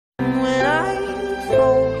When I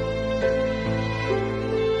fall,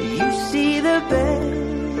 you see the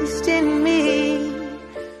best in me.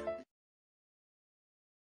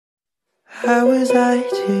 How was I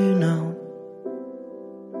to know?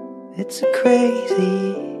 It's a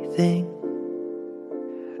crazy thing.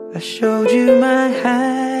 I showed you my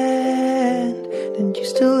hand, and you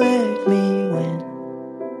still let me win.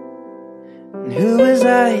 And who was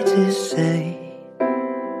I to say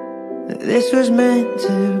that this was meant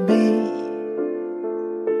to be?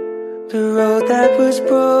 The road that was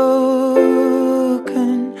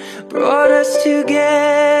broken brought us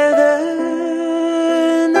together.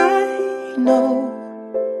 And I know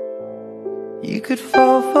you could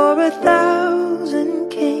fall for 1,000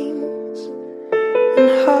 kings and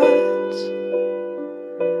hearts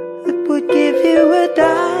that would give you a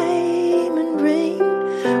diamond ring.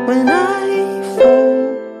 When I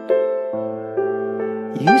fold,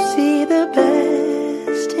 you see the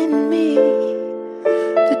best in me,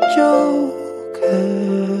 the Joker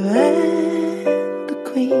and the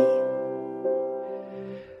Queen.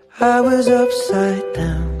 I was upside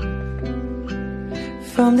down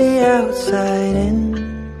from the outside in.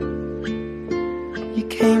 You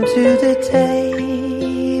came to the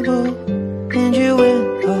table and you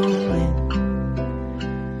went all in.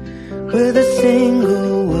 With a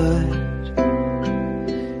single word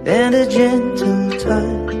and a gentle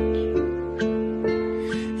touch,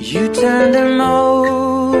 you turned a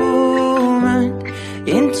moment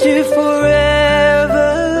into forever.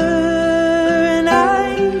 And I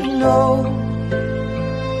know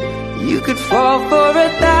you could fall for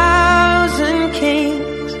 1,000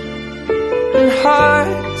 kings and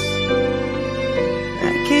hearts.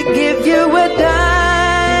 I could give you a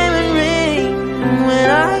diamond ring. When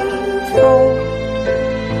I fall,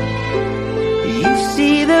 you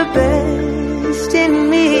see the best in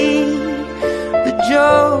me, the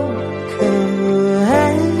Joker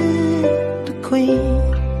and the Queen.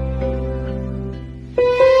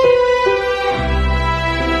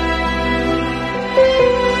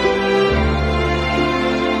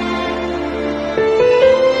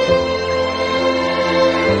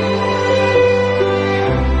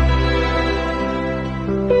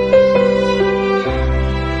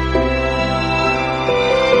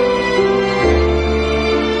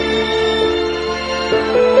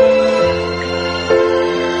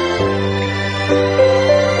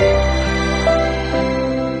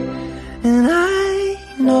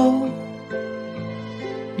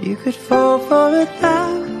 You could fall for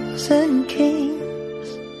 1,000 kings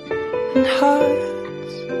and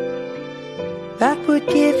hearts that would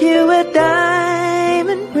give you a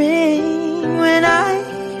diamond ring. When I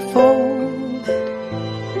folded,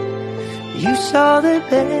 you saw the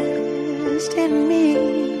best in me,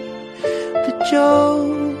 the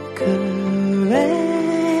Joker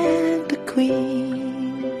and the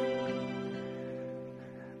Queen,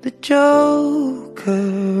 the Joker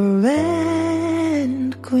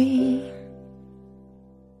and Queen.